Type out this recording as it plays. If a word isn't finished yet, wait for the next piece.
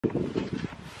I'm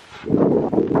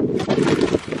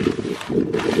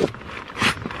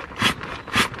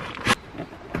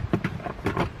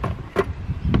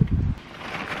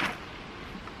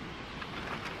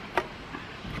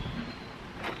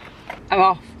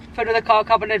off for another car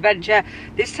carbon adventure.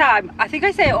 This time, I think I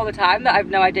say it all the time that I have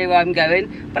no idea where I'm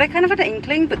going, but I kind of had an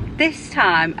inkling, but this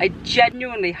time I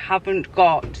genuinely haven't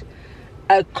got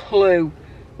a clue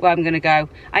where I'm gonna go.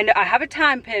 I know I have a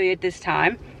time period this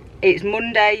time. It's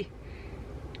Monday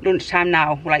lunchtime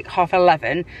now, like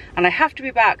 11:30, and I have to be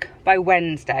back by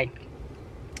Wednesday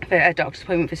for a doctor's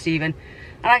appointment for Stephen.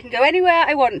 And I can go anywhere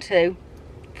I want to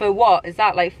for what is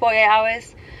that, like 48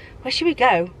 hours? Where should we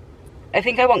go? I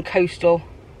think I want coastal.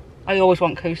 I always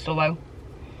want coastal though.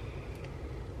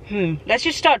 Let's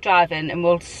just start driving and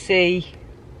we'll see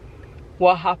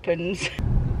what happens.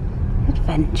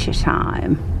 Adventure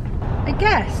time. I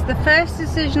guess the first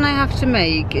decision I have to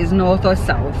make is north or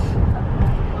south.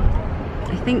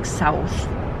 I think south.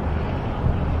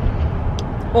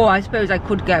 Or I suppose I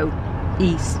could go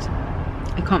east.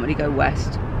 I can't really go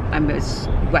west. I'm as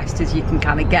west as you can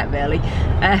kind of get really.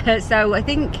 So I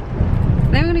think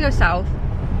then we're gonna go south.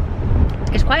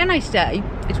 It's quite a nice day.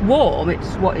 It's warm.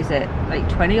 It's, what is it, like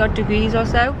 20 odd degrees or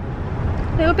so.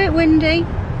 A little bit windy.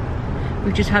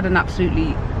 We've just had an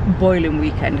absolutely boiling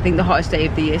weekend. I think the hottest day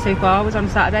of the year so far was on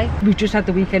Saturday. We've just had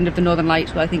the weekend of the Northern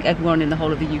Lights, where I think everyone in the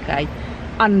whole of the UK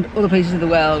and other places of the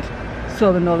world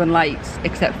saw the Northern Lights,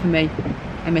 except for me.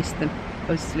 I missed them.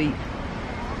 I was asleep.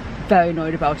 Very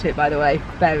annoyed about it, by the way.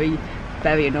 Very,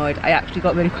 very annoyed. I actually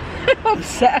got really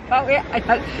upset about it.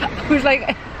 I was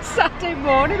like, Saturday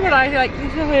morning when I like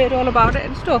heard all about it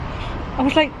and stuff, I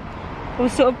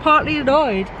was sort of partly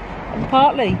annoyed and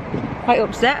partly quite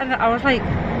upset, and I was like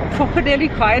proper nearly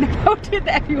crying about it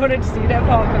that everyone had seen it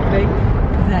apart from me.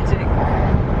 Pathetic.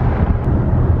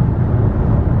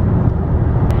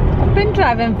 I've been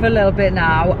driving for a little bit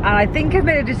now and I think I've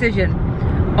made a decision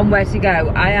on where to go.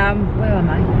 where am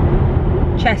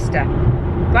I? Chester.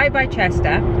 Right by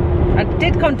Chester. I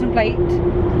did contemplate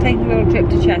taking a little trip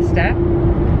to Chester,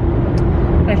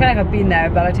 but I feel like I've been there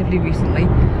relatively recently.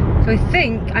 So I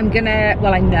think I'm gonna,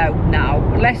 well I know now,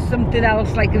 unless something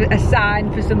else, like a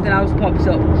sign for something else pops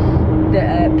up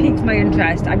that piques my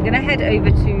interest, I'm gonna head over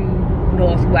to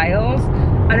North Wales.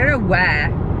 I don't know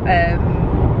where,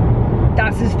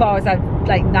 that's as far as I've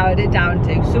like narrowed it down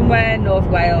to. Somewhere in North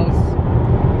Wales,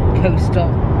 coastal.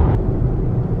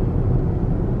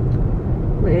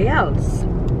 Wales.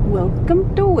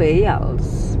 Welcome to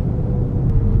Wales.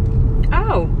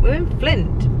 Oh, we're in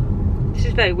Flint. This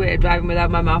is very weird driving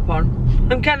without my map on.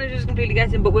 I'm kind of just completely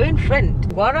guessing, but we're in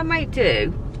Flint. What I might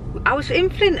do, I was in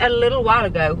Flint a little while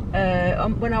ago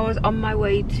when I was on my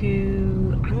way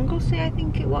to Anglesey, I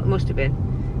think it was, must have been.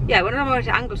 Yeah, when I was on my way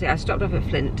to Anglesey, I stopped off at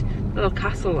Flint, a little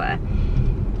castle there.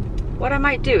 What I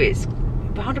might do is,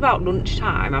 around about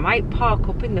lunchtime, I might park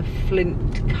up in the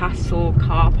Flint Castle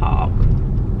car park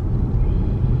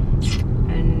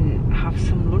and have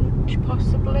some lunch,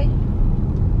 possibly.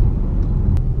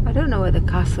 I don't know where the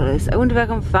castle is. I wonder if I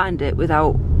can find it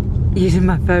without using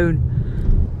my phone.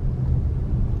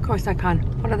 Of course I can.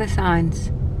 What are the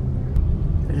signs?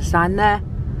 There's a sign there.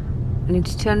 I need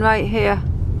to turn right here.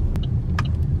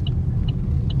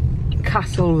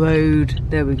 Castle Road.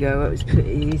 There we go. That was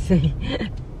pretty easy.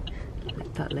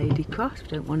 Let that lady cross.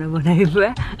 Don't want to run over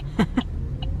it.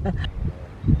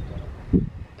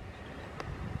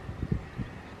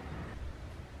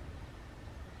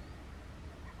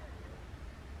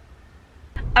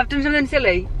 I've done something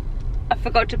silly. I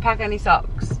forgot to pack any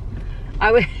socks.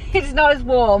 It's not as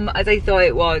warm as I thought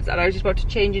it was, and I was just about to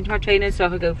change into my trainers so I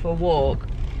could go for a walk.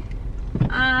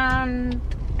 And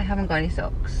I haven't got any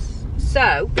socks.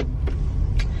 So,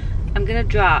 I'm gonna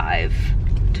drive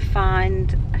to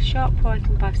find a shop where I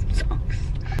can buy some socks.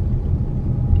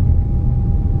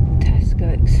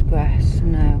 Tesco Express,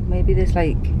 no. Maybe there's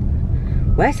like,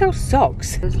 where sells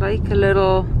socks? There's like a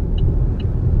little,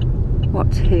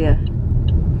 what's here?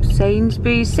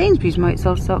 Sainsbury's might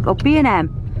sell socks. Oh,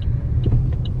 B&M.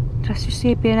 Let's just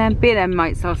see B&M. B&M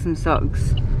might sell some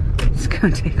socks. Let's go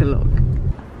and take a look.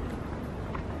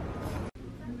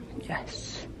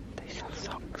 Yes, they sell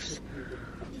socks.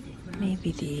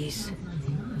 Maybe these.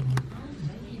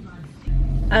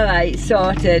 Alright,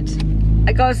 sorted.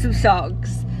 I got some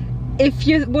socks. If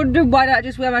you're wondering why don't I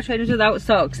just wear my trainers without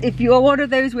socks, if you're one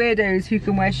of those weirdos who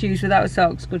can wear shoes without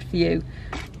socks, good for you.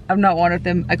 I'm not one of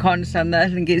them. I can't understand that.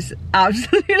 I think it's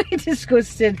absolutely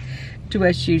disgusting to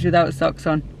wear shoes without socks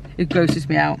on. It grosses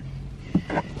me out.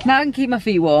 Now I can keep my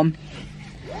feet warm.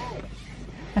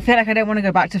 I feel like I don't want to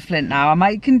go back to Flint now. I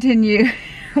might continue,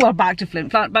 well, back to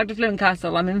Flint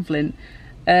Castle. I'm in Flint.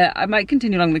 I might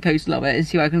continue along the coast a little bit and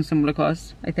see what I can stumble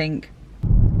across, I think.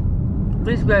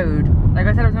 This road, like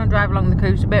I said, I was going to drive along the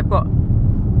coast a bit, but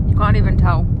you can't even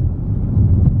tell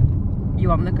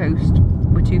you're on the coast.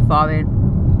 We're too far in.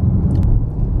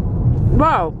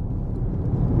 Wow.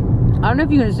 I don't know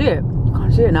if you can see it. You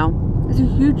can't see it now. There's a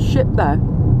huge ship there. I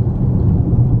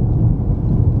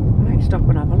might stop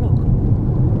and have a look.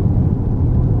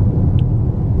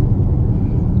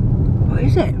 What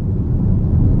is it?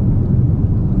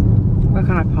 Where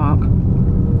can I park?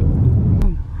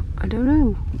 Oh, I don't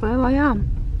know where I am.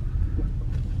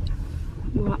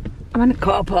 Well, I'm in a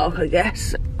car park, I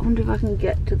guess. I wonder if I can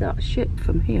get to that ship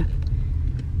from here.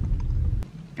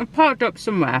 I've parked up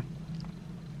somewhere.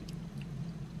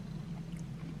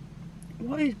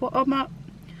 What am I?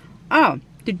 Oh,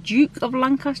 the Duke of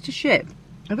Lancaster ship.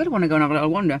 I really want to go and have a little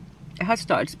wander. It has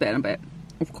started spitting a bit,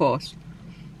 of course.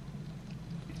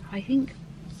 I think,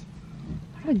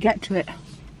 how do I get to it?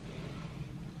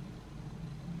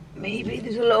 Maybe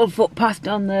there's a little footpath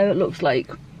down there, it looks like.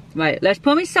 Right, let's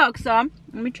put my socks on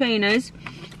and my trainers.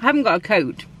 I haven't got a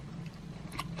coat,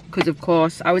 because of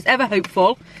course I was ever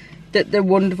hopeful that the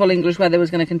wonderful English weather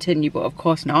was going to continue, but of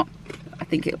course not. I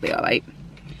think it'll be alright.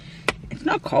 It's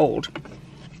not cold.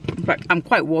 In fact, I'm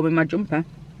quite warm in my jumper.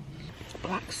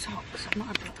 Black socks. I've not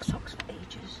had black socks for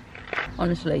ages.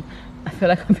 Honestly, I feel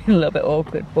like I'm being a little bit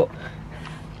awkward, but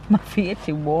my feet are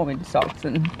too warm in socks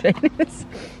and trainers.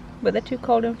 But they're too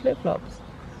cold in flip-flops.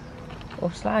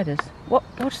 Or sliders.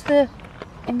 What's the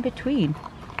in-between?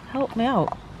 Help me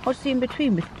out. What's the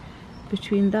in-between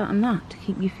between that and that to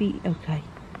keep your feet okay?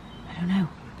 I don't know.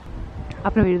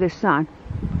 I'm gonna read this sign.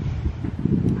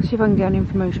 Let's see if I can get any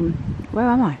information. Where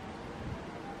am I?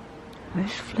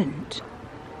 Where's Flint?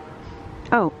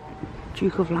 Oh,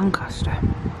 Duke of Lancaster.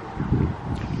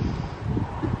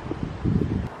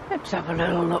 Let's have a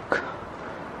little look.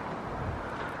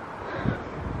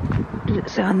 Does it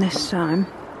say on this sign?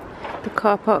 The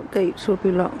car park gates will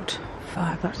be locked.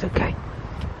 5, that's okay.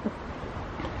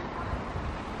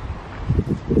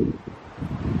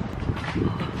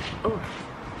 Oh,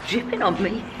 dripping on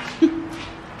me. Oh,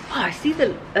 I see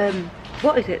the,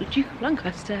 what is it? Duke of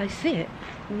Lancaster, I see it.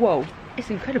 Whoa, it's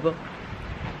incredible.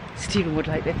 Stephen would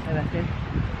like this, I reckon.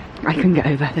 I can get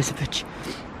over, there's a bridge.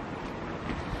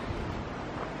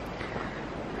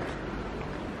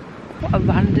 What a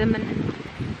random and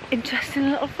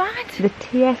interesting little find. The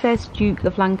TSS Duke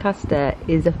of Lancaster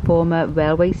is a former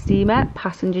railway steamer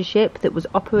passenger ship that was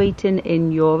operating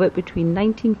in Europe between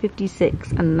 1956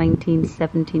 and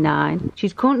 1979.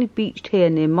 She's currently beached here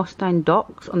near Mostein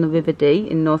Docks on the River Dee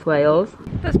in North Wales.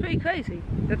 That's pretty crazy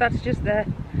that that's just there.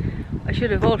 I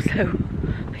should have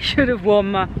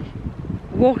worn my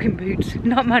walking boots,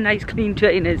 not my nice clean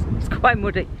trainers. It's quite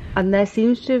muddy. And there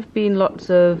seems to have been lots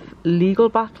of legal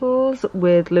battles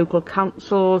with local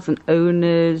councils and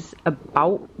owners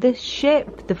about this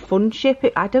ship, the fun ship.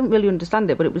 I don't really understand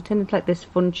it, but it was turned into like this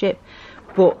fun ship.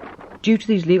 But due to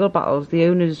these legal battles, the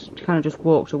owners kind of just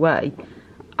walked away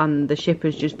and the ship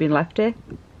has just been left here.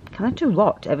 Kind of to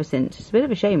rot ever since. It's a bit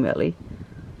of a shame, really.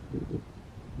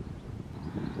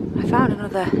 I found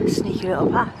another sneaky little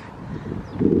path.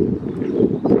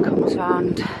 It comes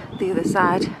around the other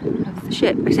side of the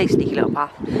ship. I say sneaky little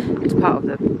path. It's part of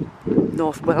the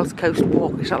North Wales coast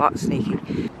walk. It's not that sneaky.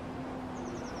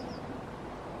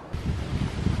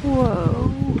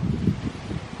 Whoa.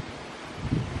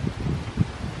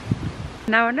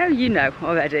 Now I know you know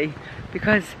already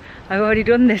because I've already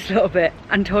done this little bit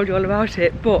and told you all about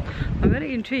it, but I'm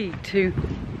really intrigued to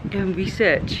go and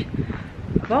research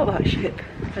about that ship.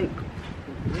 Like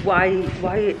why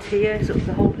it's here, sort of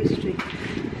the whole history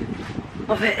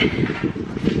of it.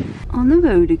 On the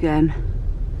road again.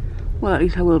 Well, at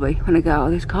least I will be when I get out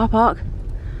of this car park.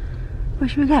 Where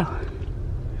should we go?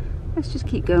 Let's just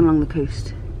keep going along the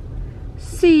coast.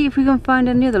 See if we can find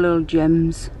any other little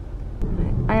gems.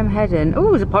 I am heading.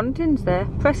 Oh, there's a Pontins there.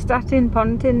 Prestatyn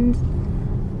Pontins.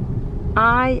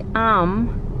 I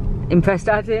am in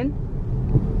Prestatyn.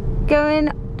 Going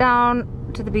down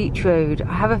to the beach road.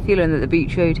 I have a feeling that the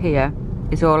beach road here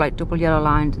is all like double yellow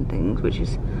lines and things, which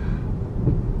is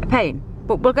a pain.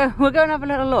 But we'll go and have a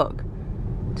little look.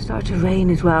 It started to rain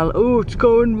as well. Oh, it's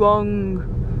going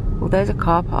wrong. Well, there's a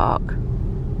car park.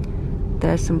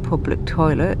 There's some public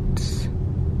toilets.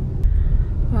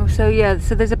 Oh, so yeah,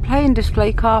 so there's a play and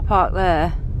display car park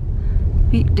there.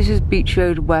 This is Beach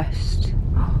Road West.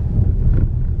 Oh.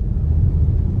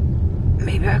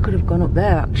 Maybe I could have gone up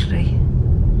there actually.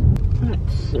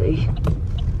 Let's see.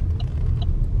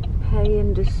 Pay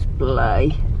and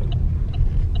display.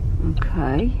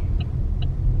 Okay.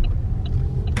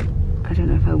 I don't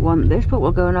know if I want this, but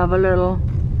we'll go and have a little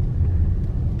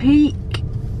peek.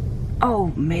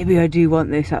 Oh, maybe I do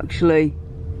want this actually.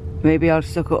 Maybe I'll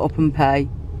suck it up and pay.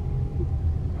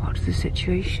 What's the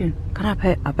situation? Can I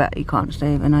pay? I bet you can't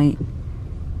stay overnight.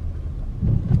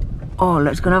 Oh,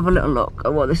 let's go and have a little look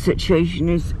at what the situation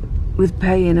is with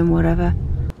paying and whatever.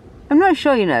 I'm not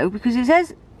sure, you know, because it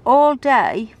says all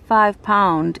day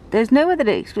 £5. There's nowhere that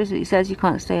it explicitly says you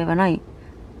can't stay overnight.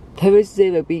 There is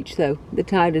zero beach though. The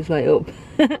tide is right up.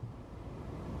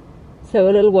 So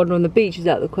a little wander on the beach is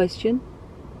out of the question.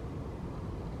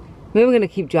 Maybe we're going to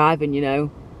keep driving, you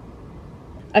know.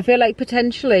 I feel like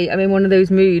potentially I'm in one of those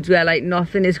moods where like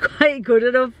nothing is quite good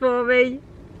enough for me.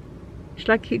 Should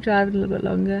I keep driving a little bit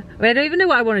longer? I mean, I don't even know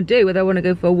what I want to do, whether I want to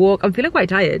go for a walk. I'm feeling quite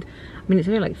tired. I mean, it's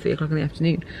only like 3 o'clock in the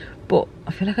afternoon, but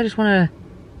I feel like I just want to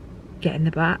get in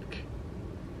the back.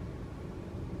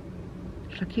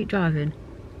 Should I keep driving?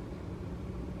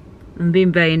 I'm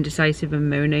being very indecisive and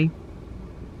moany.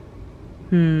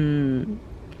 I'm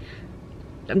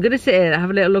gonna sit here, have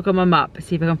a little look on my map,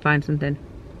 see if I can find something.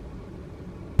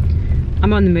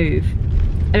 I'm on the move.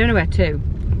 I don't know where to.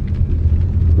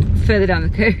 Further down the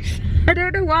coast. I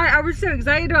don't know why. I was so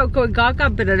excited about going car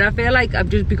camping and I feel like I've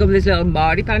just become this little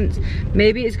Mardy pants.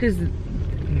 Maybe it's because...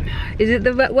 Is it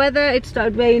the weather? It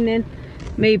started raining?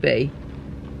 Maybe.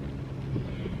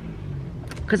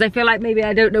 Because I feel like maybe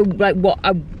I don't know like what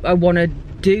I want to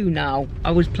do now.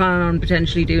 I was planning on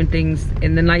potentially doing things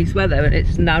in the nice weather and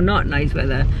it's now not nice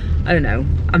weather. I don't know.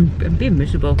 I'm being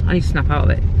miserable. I need to snap out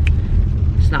of it.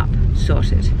 Snap.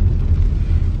 Sorted.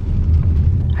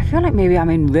 I feel like maybe I'm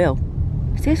in Rill.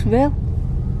 Is this Rill?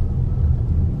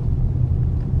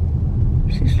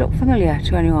 Does this look familiar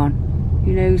to anyone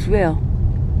who knows Rill?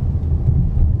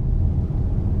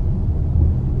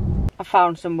 I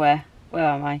found somewhere. Where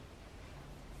am I?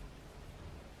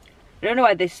 I don't know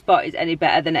why this spot is any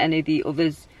better than any of the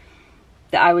others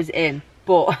that I was in,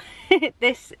 but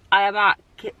this, I am at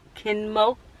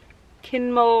Kinmul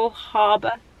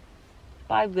Harbour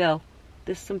by Rill.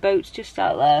 There's some boats just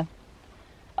out there.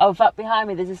 Oh, in fact, behind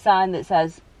me there's a sign that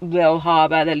says Rill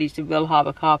Harbour. That leads to Rill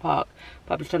Harbour car park.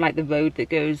 But I'm just on like the road that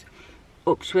goes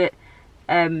up to it.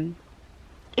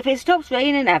 If it stops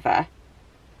raining ever,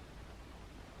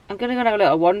 I'm gonna go and have a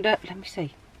little wander. Let me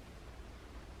see.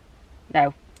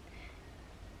 No.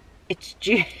 It's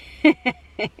due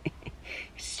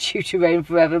it's due to rain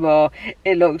forevermore.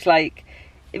 It looks like.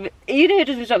 You know, it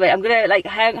doesn't stop raining. I'm gonna like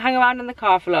hang around in the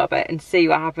car for a little bit and see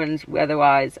what happens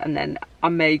weather-wise, and then I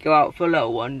may go out for a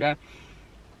little wander.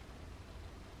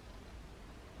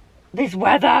 This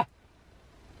weather!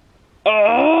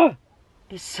 Oh,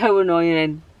 it's so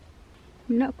annoying.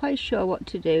 I'm not quite sure what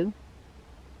to do.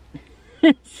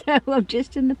 So I'm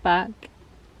just in the back.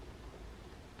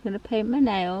 I'm gonna paint my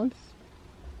nails.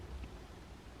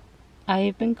 I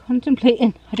have been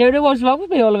contemplating. I don't know what's wrong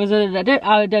with me all of a sudden.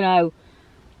 I don't know.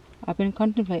 I've been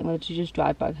contemplating whether to just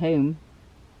drive back home.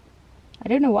 I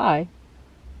don't know why.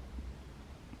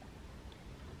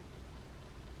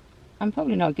 I'm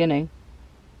probably not gonna.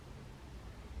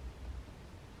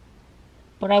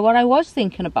 But what I was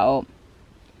thinking about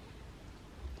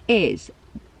is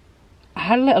I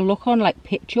had a little look on like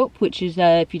PitchUp, which is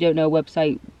if you don't know, a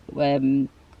website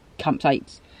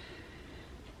campsites,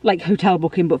 like hotel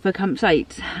booking but for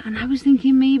campsites. And I was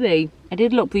thinking maybe I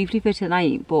did look briefly for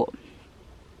tonight, but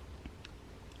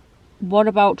what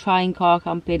about trying car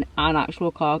camping and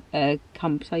actual car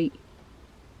campsite?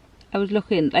 I was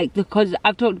looking like, because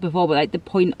I've talked before, but like the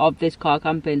point of this car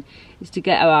camping is to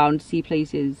get around, see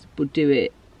places, but do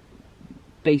it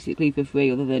basically for free,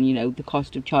 other than, you know, the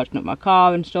cost of charging up my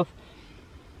car and stuff.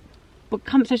 But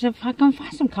campsites, I can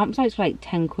find some campsites for like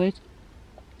 10 quid.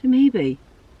 So maybe.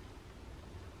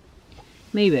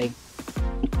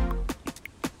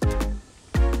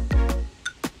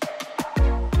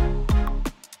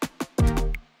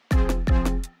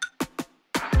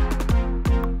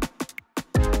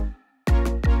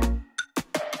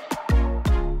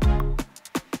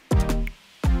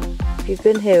 If you've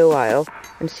been here a while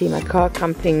and seen my car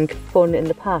camping fun in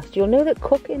the past, you'll know that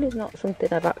cooking is not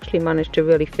something I've actually managed to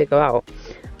really figure out.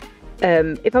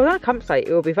 If I was on a campsite,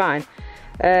 it would be fine.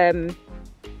 I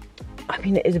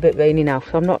mean, it is a bit rainy now,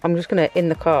 so I'm just gonna, in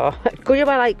the car, go you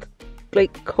buy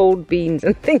like cold beans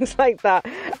and things like that.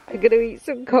 I'm gonna eat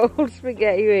some cold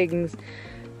spaghetti rings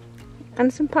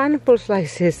and some pineapple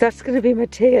slices. That's gonna be my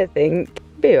tea, I think.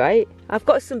 Be right. I've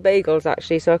got some bagels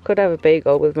actually, so I could have a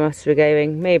bagel with my spaghetti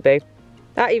ring, maybe.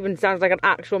 That even sounds like an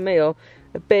actual meal.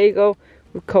 A bagel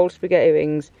with cold spaghetti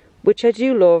rings, which I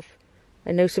do love.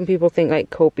 I know some people think like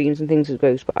cold beans and things is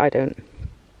gross, but I don't.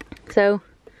 So,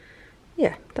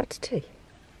 yeah, that's tea.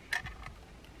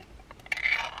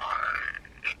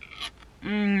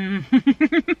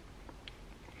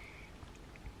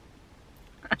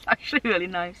 That's actually really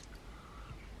nice.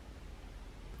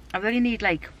 I really need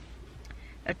like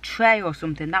a tray or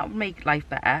something. That would make life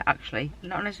better, actually.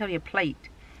 Not necessarily a plate,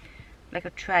 like a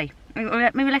tray.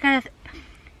 Maybe like a, you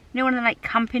know, one of the like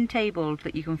camping tables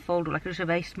that you can fold, like just a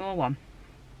very small one.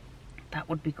 That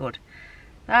would be good.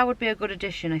 That would be a good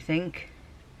addition, I think,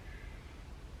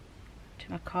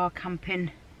 to my car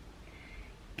camping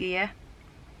gear.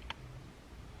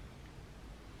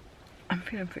 I'm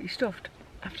feeling pretty stuffed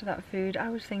after that food. I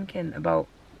was thinking about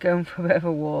going for a bit of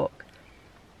a walk,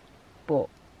 but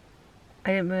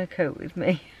I didn't bring a coat with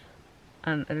me,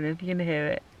 and I don't know if you can hear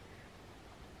it.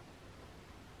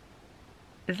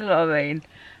 There's a lot of rain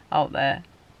out there,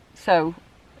 so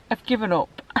I've given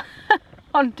up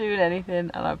on doing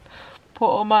anything, and I've put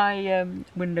all my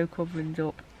window coverings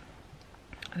up.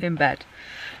 I'm in bed,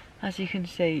 as you can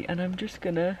see, and I'm just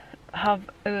gonna have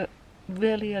a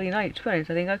really early night. To be honest,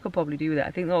 I think I could probably do that.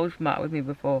 I think what was the matter with me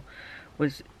before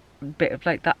was a bit of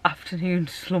like that afternoon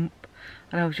slump,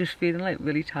 and I was just feeling like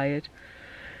really tired.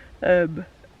 I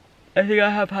think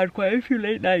I have had quite a few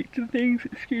late nights and things,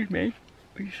 excuse me,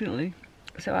 recently.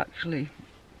 So actually,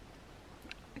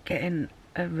 getting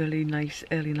a really nice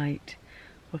early night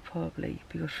will probably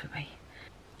be good for me.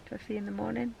 Do I see you in the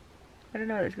morning? I don't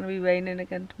know, it's going to be raining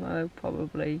again tomorrow,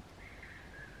 probably.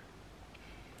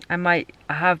 I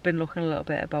have been looking a little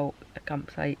bit about a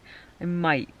campsite. I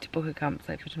might book a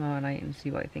campsite for tomorrow night and see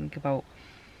what I think about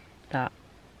that.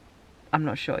 I'm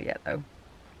not sure yet though.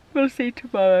 We'll see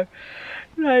tomorrow.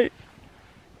 Right.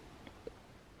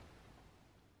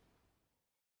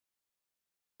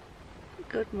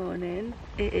 Good morning.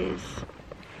 It is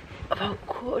about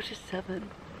 7:15.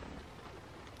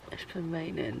 It's been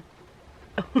raining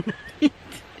all night.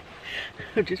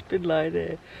 I've just been lying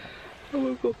here. I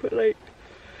woke up at like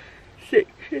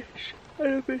 6ish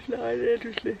and I've been lying there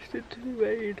just listening to the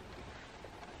rain,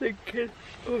 thinking,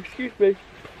 oh excuse me,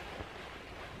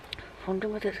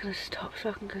 wondering whether it's going to stop so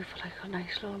I can go for like a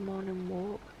nice little morning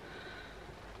walk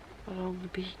along the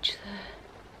beach there.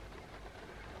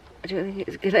 I don't think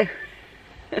it's going to.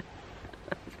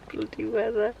 Bloody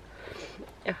weather.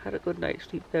 I had a good night's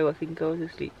sleep though. I think I was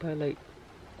asleep by like,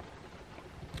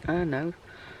 I don't know,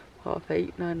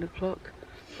 8:30, 9 o'clock.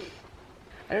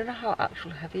 I don't know how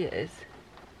actual heavy it is.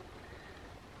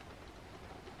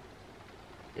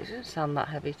 It doesn't sound that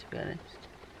heavy, to be honest.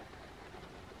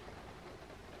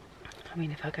 I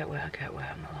mean, if I get wet, I get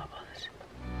wet. I'm not that bothered.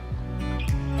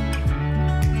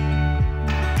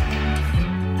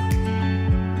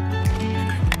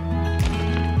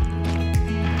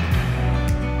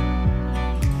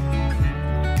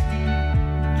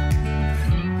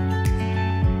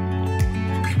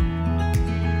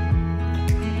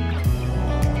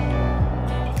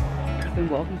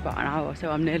 Walking for about an hour or so.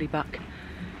 I'm nearly back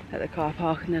at the car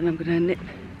park, and then I'm going to nip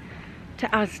to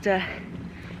Asda,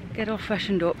 get all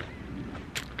freshened up,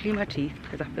 clean my teeth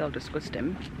because I feel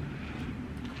disgusting,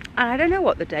 and I don't know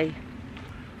what the day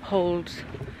holds.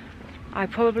 I'm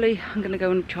going to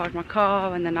go and charge my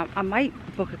car, and then I might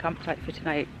book a campsite for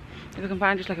tonight if I can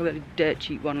find just like a really dirt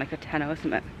cheap one, like a tenner or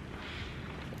something.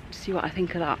 See what I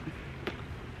think of that.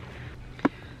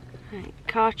 Right,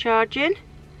 car charging.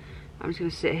 I'm just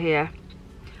going to sit here.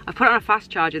 I put it on a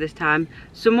fast charger this time.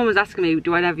 Someone was asking me,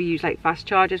 do I never use like fast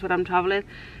chargers when I'm travelling?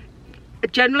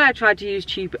 Generally I try to use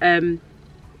cheap,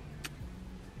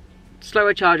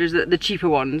 slower chargers, the cheaper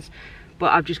ones.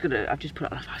 But I've just put it on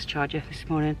a fast charger this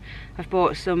morning. I've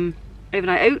bought some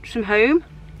overnight oats from home.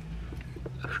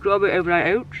 Strawberry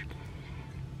overnight oats.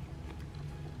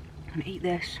 And eat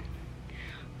this.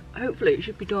 Hopefully it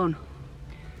should be done.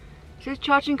 It says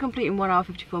charging complete in 1 hour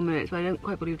 54 minutes, but I don't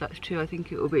quite believe that's true. I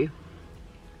think it will be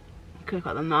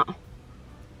quicker than that.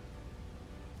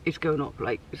 It's going up,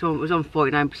 like it was on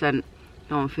 49%,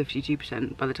 now on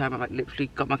 52% by the time I like literally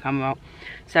got my camera out.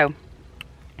 So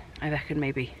I reckon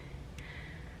maybe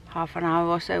half an hour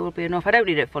or so will be enough. I don't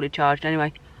need it fully charged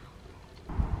anyway.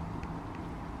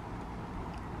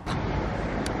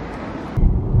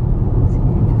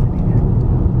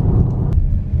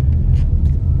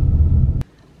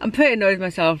 I'm pretty annoyed with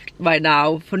myself right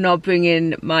now for not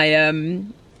bringing my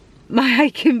my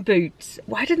hiking boots.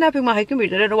 Why didn't I bring my hiking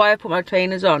boots? I don't know why I put my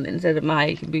trainers on instead of my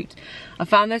hiking boots. I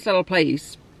found this little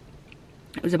place.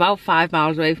 It was about 5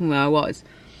 miles away from where I was.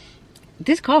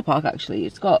 This car park actually,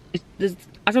 there's,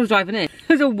 as I was driving in,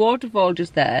 there's a waterfall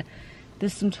just there.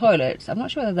 There's some toilets. I'm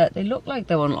not sure whether they look like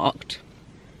they're unlocked.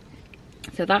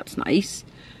 So that's nice.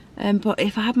 But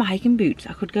if I had my hiking boots,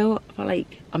 I could go for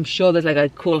like, I'm sure there's like a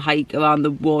cool hike around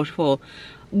the waterfall.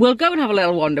 We'll go and have a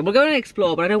little wander. We'll go and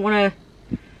explore, but I don't want to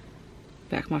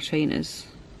back my trainers.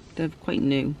 They're quite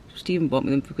new. Stephen bought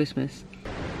me them for Christmas.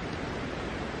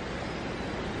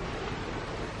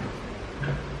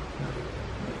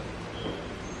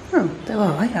 Oh, they're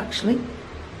alright actually.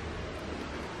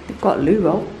 They've got loo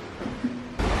roll.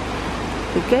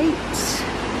 The gates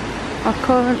are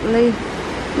currently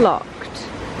locked.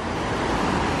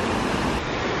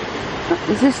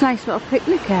 There's this nice little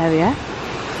picnic area.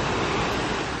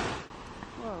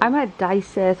 I'm at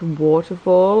TSS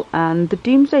Waterfall, and the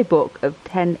Doomsday Book of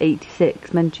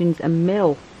 1086 mentions a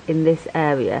mill in this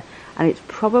area, and it's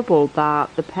probable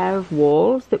that the pair of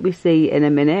walls that we see in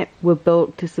a minute were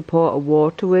built to support a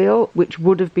water wheel, which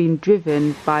would have been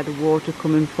driven by the water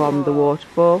coming from the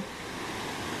waterfall.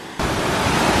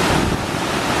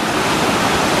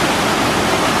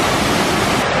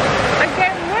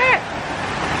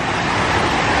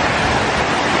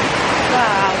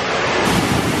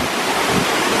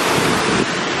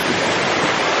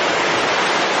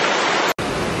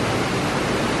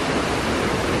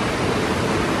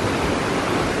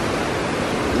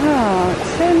 Oh, it's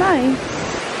so nice.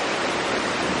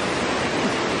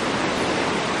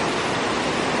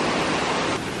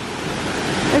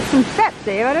 There's some steps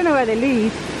here, I don't know where they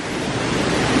lead.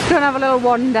 Just go and have a little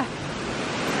wander. I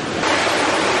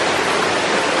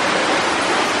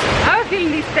have a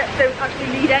feeling these steps don't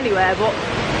actually lead anywhere, but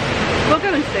we'll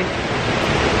go and see.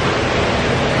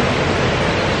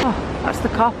 Oh, that's the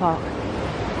car park.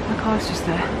 My car's just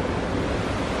there.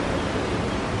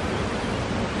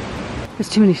 There's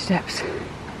too many steps.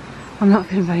 I'm not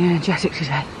feeling very energetic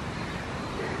today.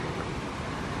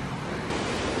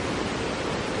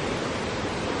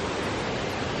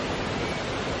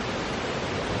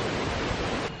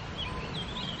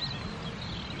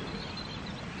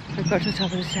 I've got to the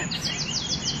top of the steps.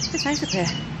 It's nice up here.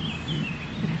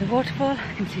 Look at the waterfall,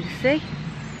 I can see the sea,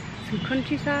 some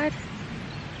countryside.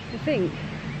 I think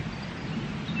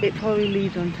it probably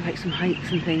leads on to like some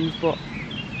hikes and things, but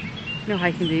no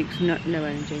hiking boots, no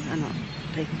energy. I'm not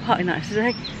taking part in that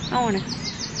today. I want to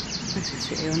just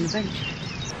sit here on the bench.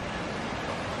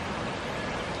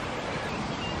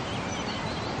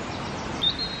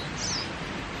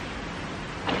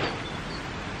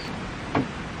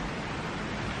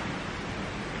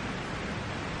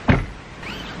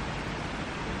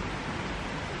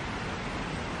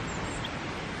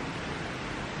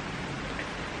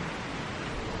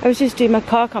 I was just doing my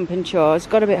car camping chores,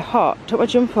 got a bit hot, took my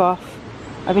jumper off.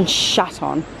 I've been shat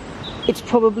on. It's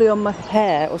probably on my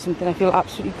hair or something. I feel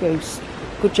absolutely gross.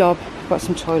 Good job. I've got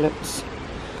some toilets.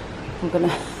 I'm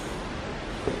gonna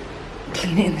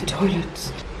clean it in the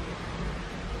toilets.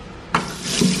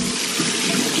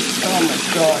 Oh my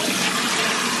god.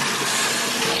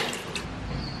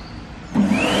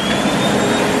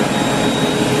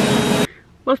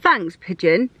 Well, thanks,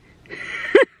 Pigeon,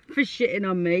 for shitting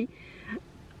on me.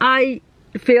 I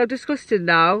feel disgusted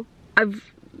now.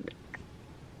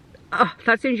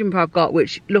 That's the only jumper I've got,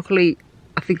 which luckily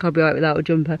I think I'll be alright without a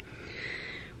jumper.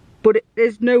 But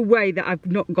there's no way that I've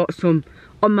not got some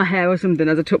on my hair or something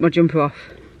as I took my jumper off.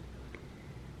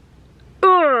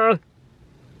 Ugh.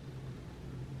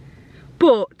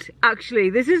 But actually,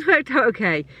 this has worked out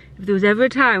okay. If there was ever a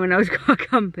time when I was car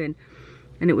camping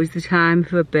and it was the time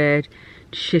for a bird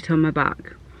to shit on my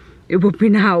back, it would be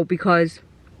now, because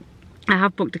I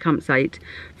have booked a campsite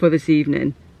for this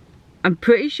evening. I'm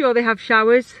pretty sure they have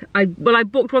showers. I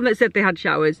booked one that said they had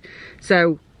showers,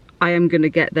 so I am gonna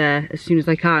get there as soon as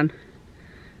I can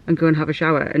and go and have a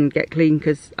shower and get clean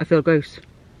because I feel gross.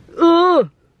 Ugh!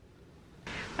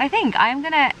 I think I'm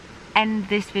gonna end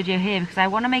this video here because I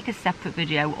want to make a separate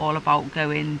video all about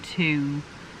going to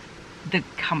the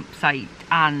campsite,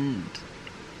 and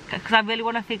because I really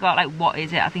want to figure out like what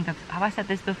is it. I think have I said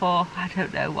this before? I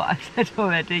don't know what I've said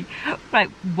already. Like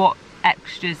what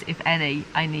extras, if any,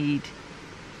 I need,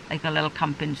 like a little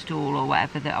camping stool or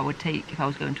whatever that I would take if I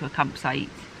was going to a campsite.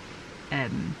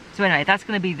 So anyway, that's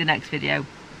going to be the next video.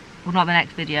 Well, not the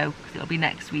next video, because it'll be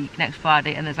next week, next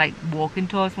Friday, and there's like walking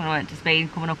tours when I went to Spain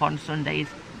coming up on Sundays.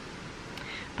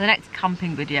 But the next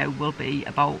camping video will be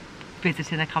about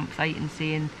visiting a campsite and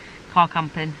seeing car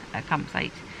camping at a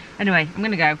campsite. Anyway, I'm going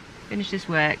to go finish this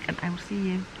work and I will see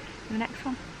you in the next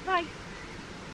one. Bye.